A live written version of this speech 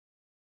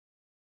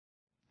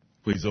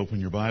Please open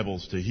your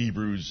Bibles to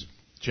Hebrews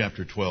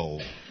chapter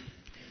 12.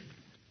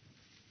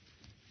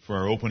 For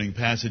our opening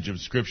passage of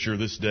Scripture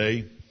this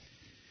day,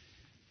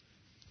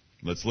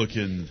 let's look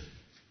in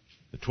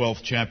the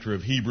 12th chapter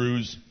of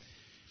Hebrews,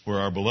 where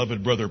our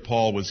beloved brother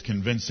Paul was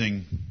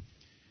convincing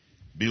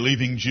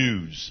believing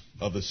Jews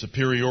of the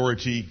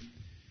superiority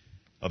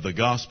of the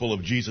gospel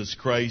of Jesus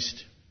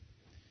Christ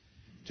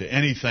to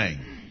anything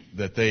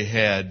that they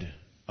had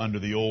under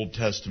the Old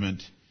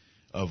Testament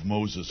of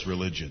Moses'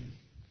 religion.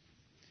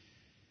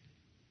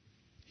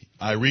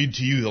 I read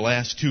to you the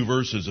last two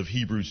verses of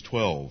Hebrews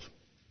 12.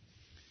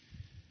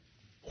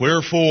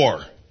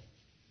 Wherefore,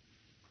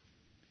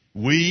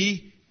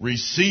 we,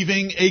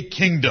 receiving a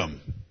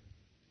kingdom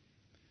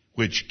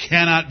which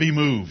cannot be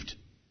moved,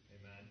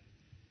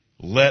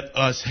 Amen, let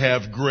us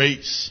have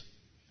grace,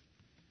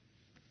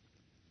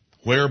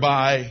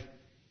 whereby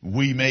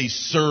we may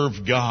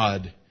serve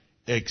God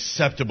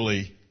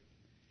acceptably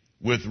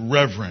with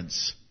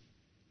reverence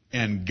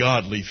and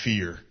godly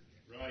fear.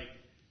 Right.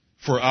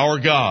 For our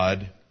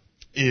God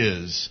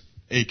is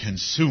a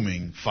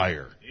consuming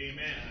fire.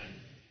 Amen.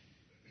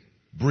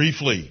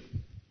 Briefly,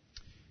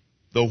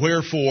 the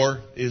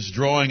wherefore is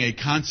drawing a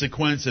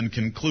consequence and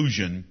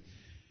conclusion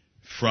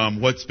from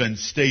what's been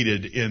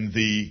stated in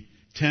the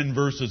 10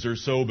 verses or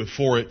so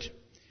before it,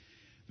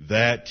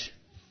 that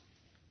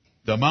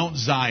the Mount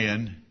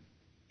Zion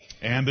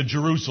and the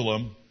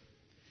Jerusalem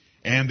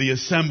and the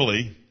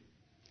assembly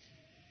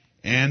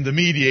and the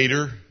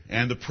mediator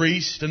and the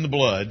priest and the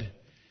blood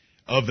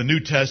of the New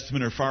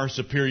Testament are far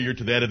superior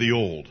to that of the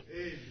Old.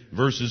 Amen.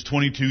 Verses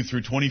 22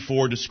 through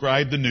 24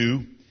 describe the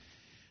new.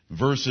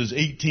 Verses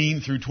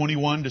 18 through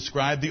 21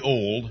 describe the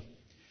old.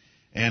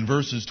 And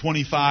verses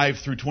 25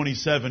 through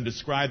 27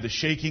 describe the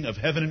shaking of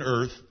heaven and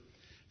earth,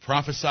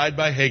 prophesied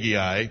by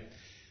Haggai,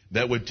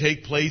 that would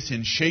take place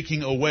in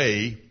shaking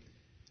away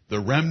the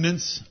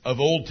remnants of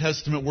Old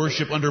Testament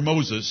worship under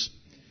Moses,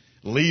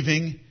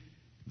 leaving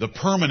the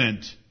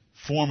permanent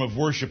form of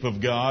worship of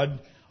God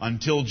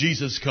until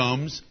Jesus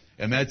comes,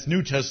 and that's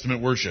New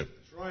Testament worship.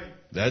 That's right.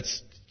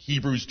 That's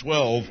Hebrews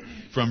 12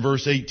 from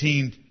verse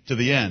 18 to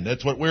the end.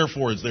 That's what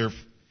wherefore is there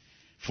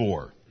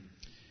for.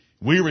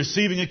 We're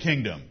receiving a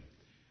kingdom.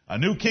 A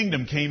new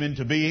kingdom came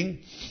into being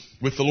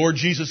with the Lord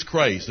Jesus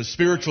Christ, a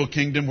spiritual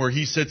kingdom where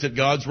He sits at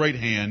God's right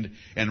hand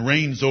and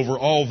reigns over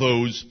all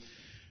those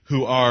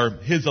who are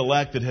His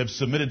elect that have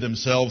submitted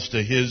themselves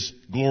to His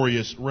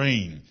glorious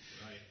reign.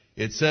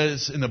 Right. It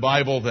says in the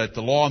Bible that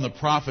the law and the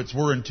prophets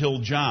were until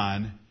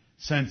John.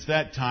 Since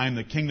that time,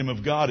 the kingdom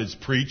of God is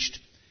preached,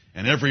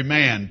 and every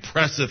man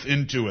presseth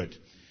into it.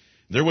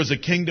 There was a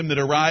kingdom that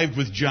arrived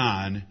with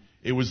John.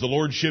 It was the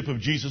lordship of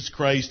Jesus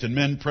Christ, and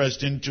men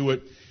pressed into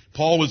it.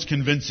 Paul was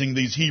convincing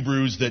these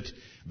Hebrews that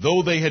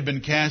though they had been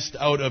cast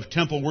out of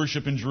temple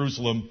worship in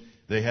Jerusalem,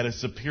 they had a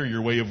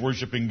superior way of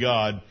worshiping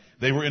God.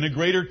 They were in a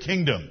greater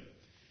kingdom,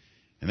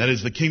 and that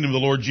is the kingdom of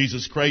the Lord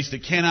Jesus Christ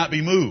that cannot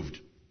be moved.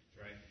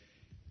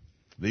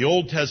 The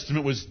Old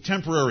Testament was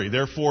temporary,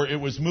 therefore it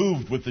was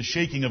moved with the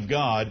shaking of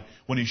God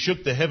when He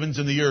shook the heavens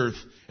and the earth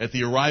at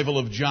the arrival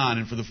of John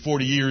and for the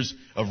 40 years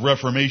of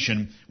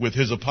Reformation with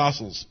His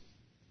apostles.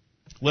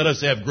 Let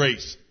us have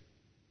grace.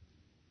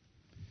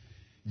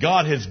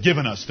 God has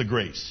given us the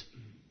grace.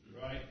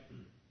 Right.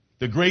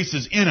 The grace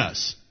is in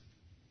us.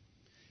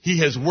 He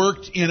has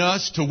worked in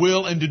us to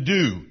will and to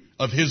do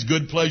of His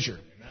good pleasure.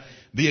 Amen.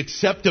 The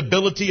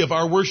acceptability of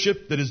our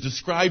worship that is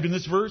described in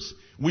this verse,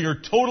 we are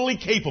totally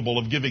capable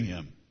of giving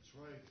Him.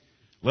 That's right.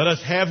 Let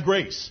us have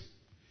grace.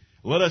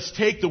 Let us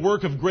take the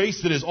work of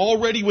grace that is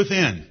already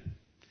within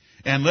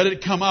and let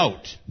it come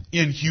out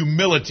in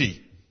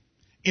humility,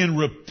 in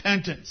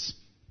repentance,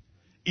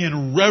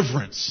 in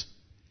reverence,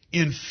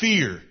 in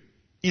fear,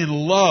 in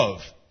love,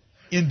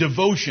 in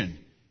devotion,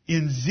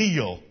 in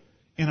zeal,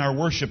 in our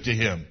worship to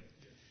Him.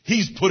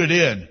 He's put it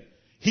in.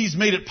 He's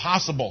made it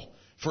possible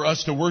for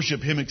us to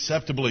worship Him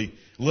acceptably.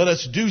 Let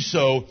us do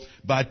so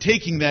by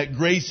taking that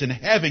grace and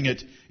having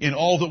it in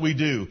all that we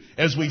do.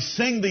 As we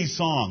sing these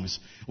songs,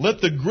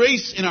 let the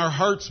grace in our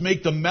hearts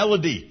make the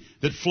melody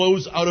that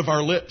flows out of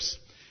our lips.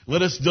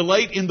 Let us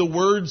delight in the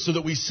words so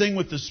that we sing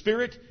with the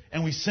Spirit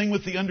and we sing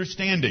with the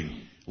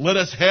understanding. Let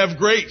us have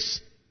grace.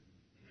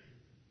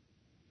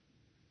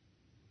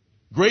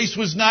 Grace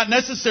was not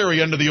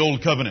necessary under the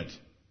Old Covenant.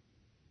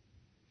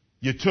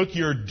 You took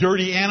your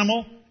dirty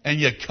animal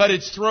and you cut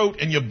its throat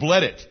and you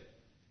bled it.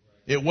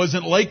 It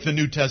wasn't like the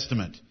New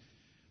Testament.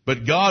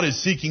 But God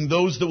is seeking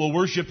those that will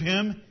worship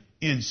Him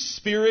in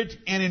spirit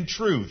and in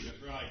truth.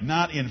 Right.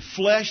 Not in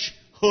flesh,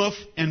 hoof,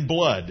 and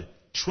blood,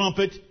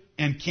 trumpet,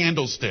 and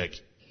candlestick.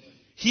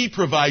 He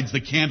provides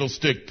the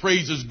candlestick.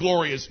 Praise His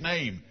glorious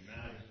name.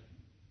 Amen.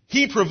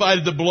 He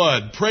provided the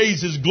blood.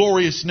 Praise His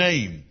glorious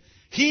name.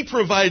 He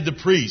provided the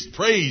priest.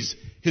 Praise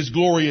His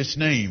glorious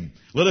name.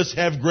 Let us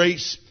have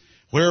grace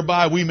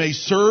whereby we may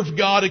serve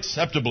God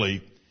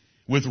acceptably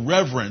with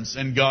reverence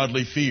and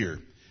godly fear.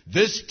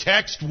 This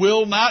text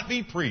will not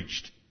be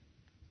preached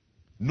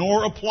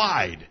nor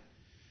applied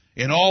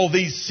in all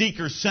these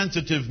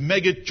seeker-sensitive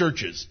mega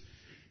churches,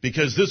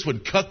 because this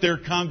would cut their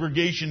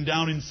congregation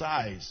down in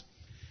size.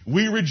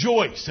 We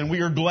rejoice and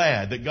we are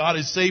glad that God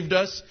has saved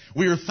us.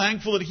 We are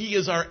thankful that He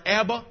is our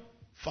Abba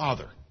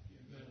Father.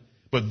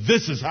 But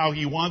this is how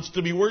He wants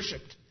to be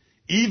worshiped,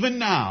 even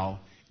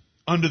now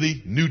under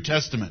the New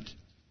Testament.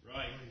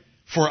 Right.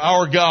 For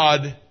our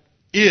God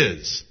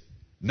is,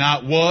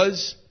 not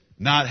was,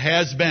 not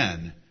has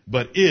been,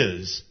 but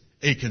is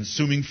a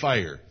consuming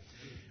fire.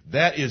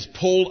 That is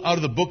pulled out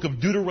of the book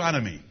of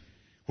Deuteronomy,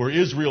 where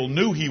Israel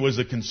knew He was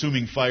a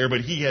consuming fire,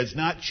 but He has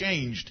not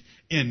changed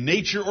in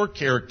nature or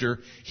character.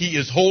 He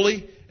is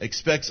holy,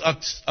 expects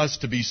us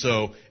to be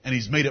so, and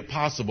He's made it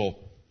possible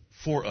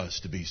for us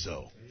to be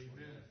so.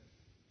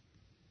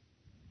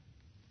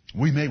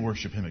 We may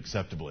worship Him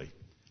acceptably.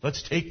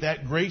 Let's take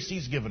that grace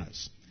He's given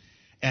us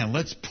and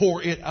let's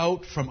pour it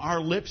out from our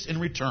lips in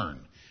return,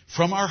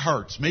 from our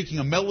hearts, making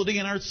a melody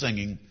in our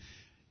singing,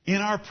 in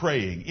our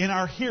praying, in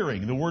our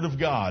hearing the Word of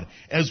God.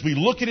 As we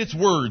look at its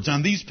words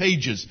on these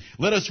pages,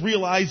 let us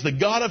realize the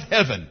God of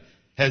heaven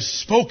has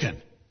spoken.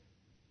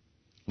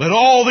 Let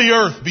all the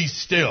earth be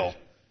still.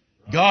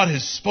 God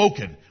has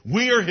spoken.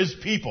 We are His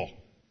people.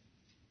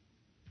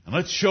 And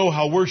let's show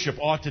how worship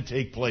ought to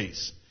take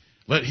place.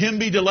 Let Him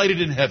be delighted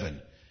in heaven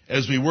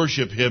as we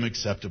worship Him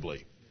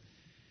acceptably.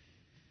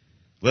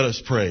 Let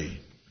us pray.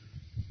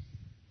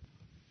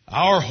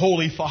 Our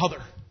Holy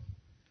Father,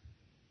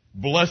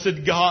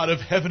 blessed God of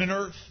heaven and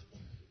earth,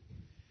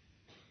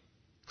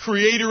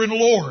 Creator and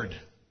Lord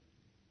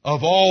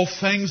of all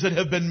things that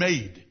have been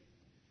made,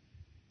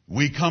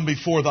 we come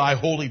before Thy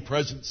holy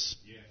presence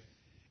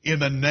in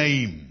the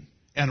name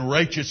and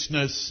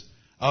righteousness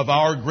of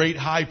our great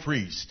high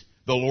priest,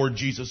 the Lord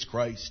Jesus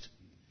Christ.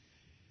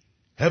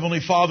 Heavenly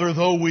Father,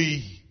 though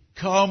we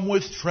come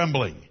with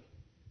trembling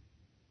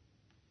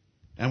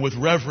and with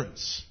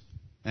reverence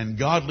and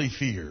godly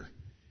fear,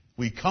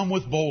 we come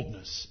with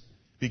boldness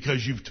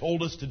because You've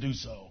told us to do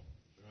so.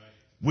 Right.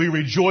 We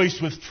rejoice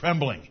with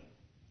trembling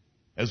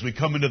as we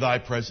come into Thy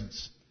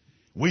presence.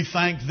 We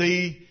thank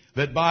Thee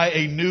that by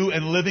a new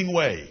and living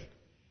way,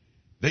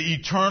 the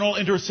eternal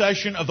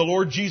intercession of the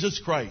Lord Jesus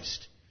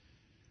Christ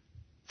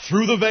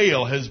through the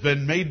veil has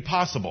been made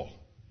possible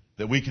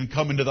that we can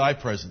come into Thy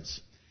presence.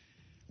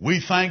 We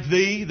thank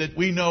Thee that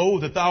we know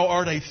that Thou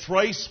art a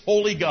thrice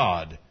holy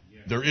God.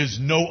 Yes. There is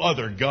no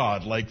other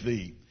God like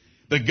Thee.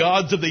 The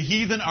gods of the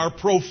heathen are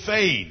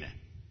profane,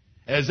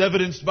 as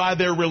evidenced by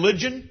their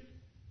religion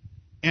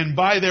and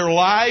by their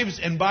lives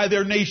and by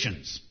their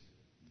nations.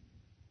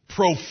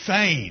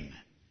 Profane,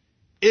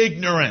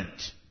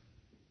 ignorant,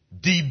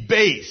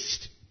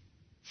 debased,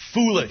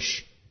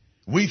 foolish.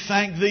 We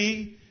thank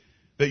Thee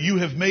that You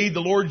have made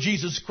the Lord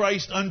Jesus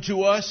Christ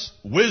unto us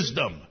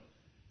wisdom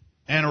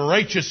and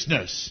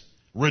righteousness,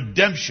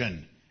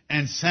 redemption,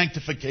 and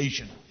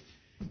sanctification.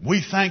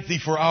 We thank Thee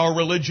for our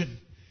religion.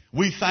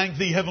 We thank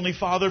Thee, Heavenly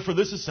Father, for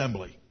this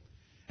assembly.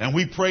 And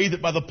we pray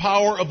that by the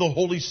power of the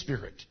Holy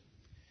Spirit,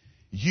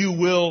 You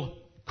will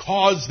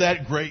cause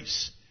that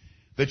grace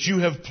that You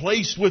have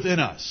placed within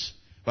us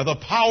by the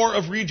power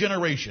of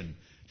regeneration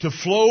to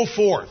flow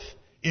forth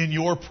in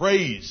Your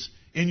praise,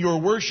 in Your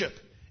worship,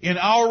 in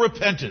our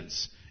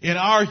repentance, in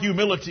our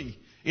humility,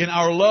 in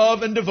our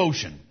love and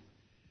devotion,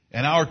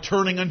 and our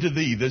turning unto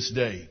Thee this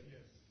day.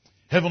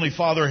 Heavenly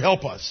Father,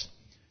 help us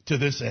to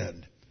this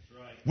end.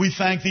 Right. We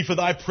thank Thee for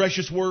Thy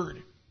precious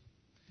word.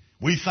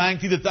 We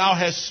thank Thee that Thou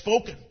hast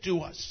spoken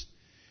to us.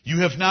 You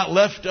have not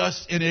left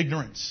us in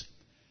ignorance.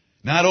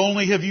 Not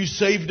only have You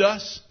saved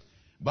us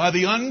by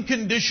the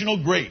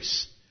unconditional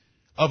grace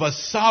of a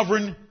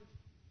sovereign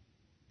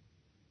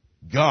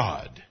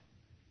God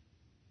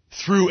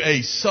through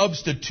a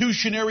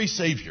substitutionary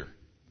Savior,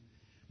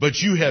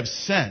 but You have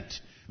sent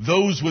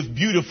those with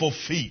beautiful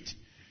feet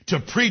to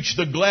preach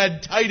the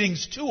glad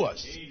tidings to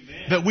us.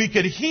 Amen. That we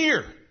could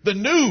hear the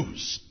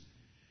news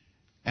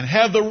and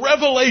have the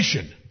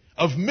revelation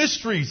of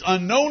mysteries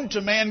unknown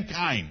to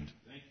mankind,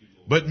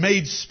 but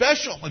made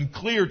special and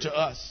clear to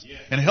us.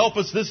 Yes. And help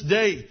us this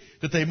day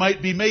that they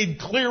might be made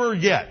clearer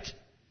yet,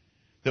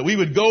 that we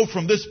would go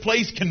from this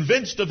place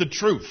convinced of the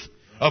truth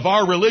of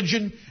our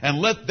religion and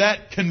let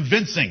that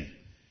convincing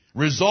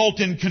result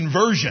in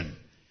conversion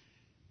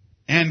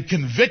and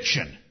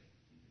conviction,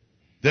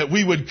 that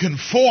we would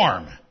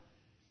conform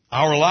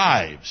our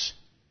lives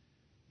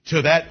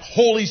to that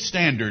holy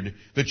standard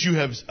that You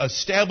have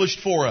established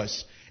for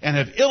us and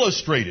have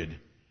illustrated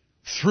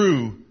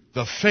through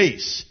the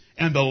face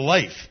and the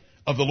life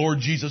of the Lord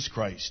Jesus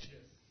Christ.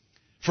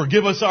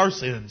 Forgive us our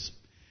sins.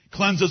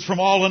 Cleanse us from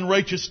all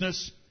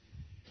unrighteousness.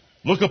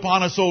 Look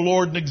upon us, O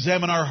Lord, and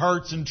examine our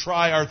hearts and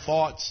try our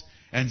thoughts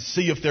and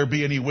see if there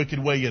be any wicked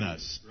way in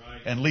us.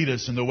 Right. And lead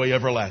us in the way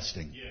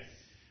everlasting. Yes.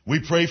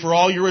 We pray for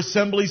all Your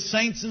assembly,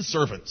 saints and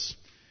servants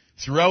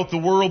throughout the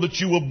world, that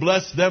You will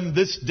bless them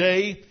this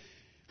day,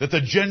 that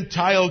the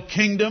Gentile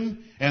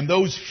kingdom and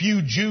those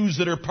few Jews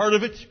that are part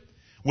of it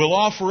will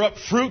offer up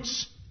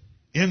fruits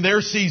in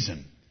their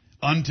season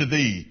unto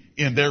Thee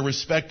in their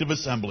respective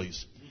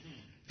assemblies.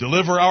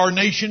 Deliver our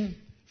nation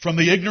from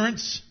the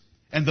ignorance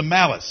and the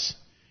malice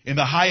in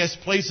the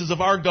highest places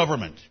of our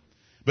government.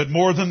 But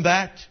more than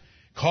that,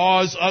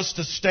 cause us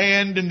to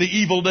stand in the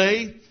evil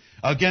day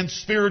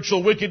against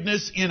spiritual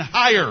wickedness in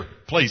higher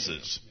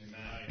places.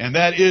 And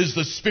that is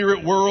the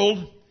spirit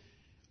world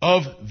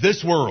of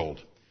this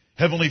world.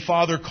 Heavenly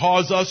Father,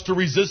 cause us to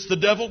resist the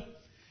devil,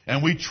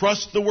 and we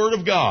trust the Word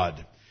of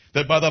God,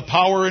 that by the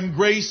power and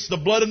grace, the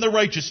blood and the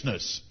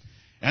righteousness,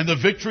 and the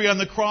victory on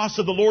the cross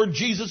of the Lord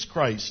Jesus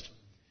Christ,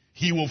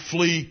 He will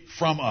flee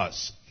from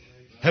us.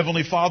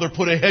 Heavenly Father,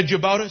 put a hedge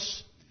about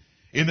us.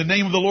 In the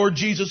name of the Lord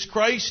Jesus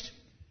Christ,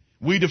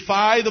 we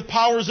defy the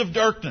powers of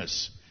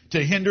darkness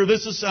to hinder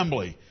this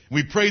assembly.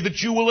 We pray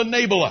that you will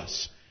enable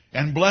us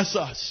and bless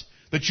us,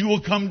 that you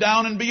will come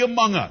down and be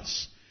among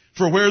us.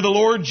 For where the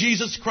Lord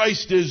Jesus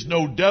Christ is,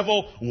 no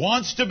devil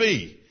wants to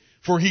be.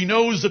 For he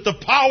knows that the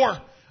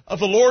power of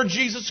the Lord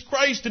Jesus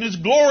Christ in His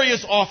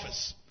glorious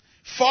office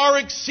far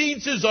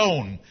exceeds His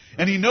own.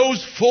 And He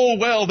knows full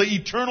well the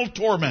eternal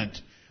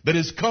torment that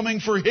is coming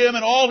for Him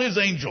and all His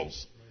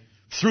angels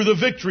through the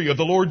victory of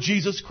the Lord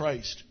Jesus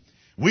Christ.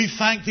 We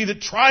thank Thee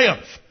that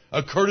triumph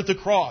occurred at the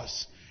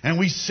cross, and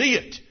we see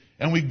it,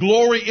 and we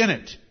glory in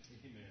it.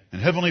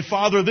 And Heavenly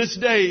Father, this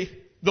day,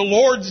 the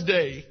Lord's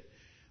day,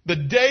 the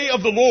day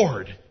of the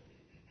Lord,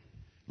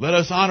 let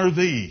us honor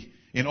Thee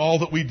in all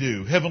that we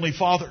do. Heavenly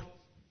Father,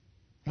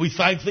 we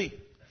thank Thee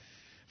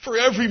for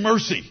every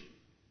mercy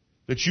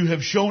that you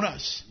have shown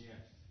us,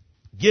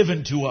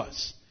 given to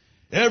us,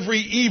 every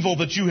evil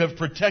that you have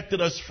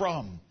protected us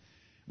from.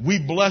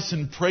 We bless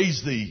and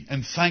praise Thee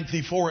and thank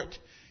Thee for it.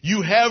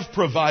 You have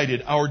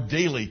provided our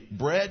daily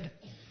bread.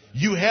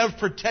 You have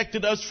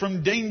protected us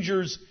from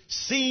dangers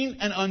seen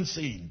and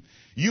unseen.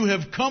 You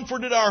have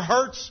comforted our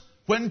hearts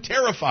when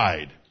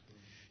terrified.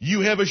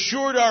 You have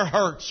assured our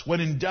hearts when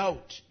in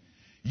doubt.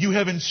 You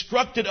have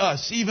instructed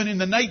us even in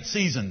the night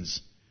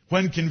seasons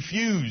when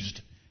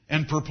confused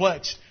and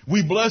perplexed.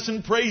 We bless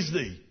and praise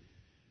Thee.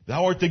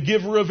 Thou art the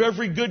giver of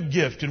every good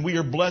gift, and we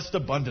are blessed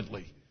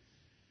abundantly.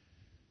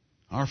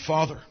 Our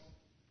Father,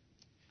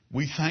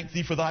 we thank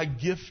Thee for Thy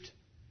gift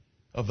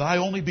of Thy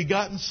only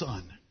begotten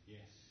Son. Yes.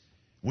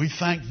 We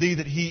thank Thee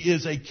that He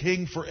is a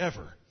King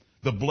forever,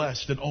 the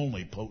blessed and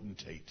only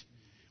potentate.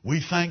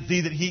 We thank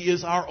Thee that He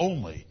is our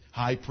only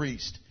high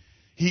priest.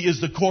 He is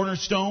the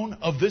cornerstone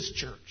of this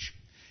church.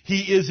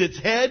 He is its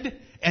head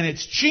and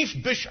its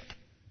chief bishop.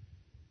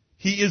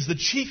 He is the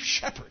chief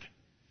shepherd.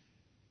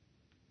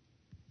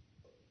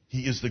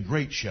 He is the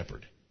great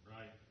shepherd.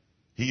 Right.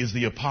 He is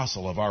the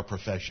apostle of our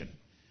profession.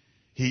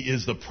 He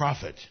is the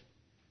prophet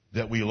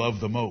that we love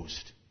the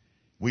most.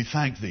 We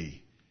thank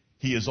Thee.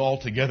 He is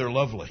altogether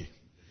lovely.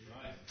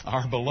 Right.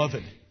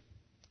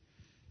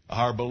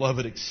 Our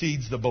beloved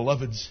exceeds the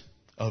beloveds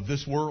of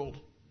this world,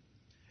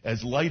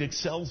 as light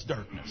excels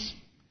darkness.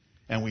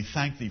 And we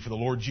thank Thee for the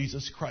Lord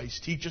Jesus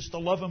Christ. Teach us to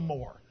love Him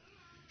more.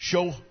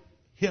 Show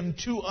Him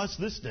to us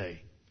this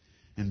day.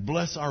 And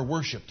bless our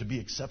worship to be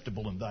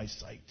acceptable in Thy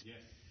sight. Yes.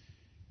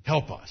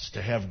 Help us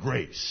to have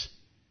grace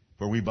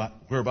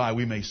whereby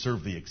we may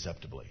serve Thee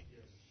acceptably.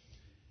 Yes.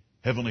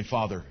 Heavenly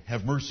Father,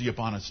 have mercy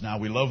upon us now.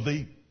 We love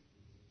Thee.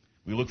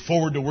 We look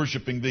forward to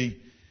worshiping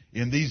Thee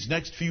in these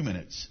next few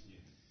minutes. Yes.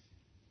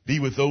 Be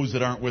with those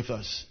that aren't with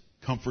us.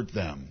 Comfort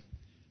them.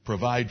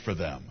 Provide for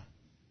them.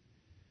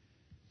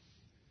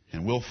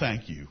 And we'll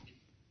thank You.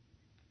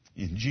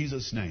 In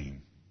Jesus'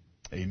 name,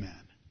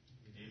 amen.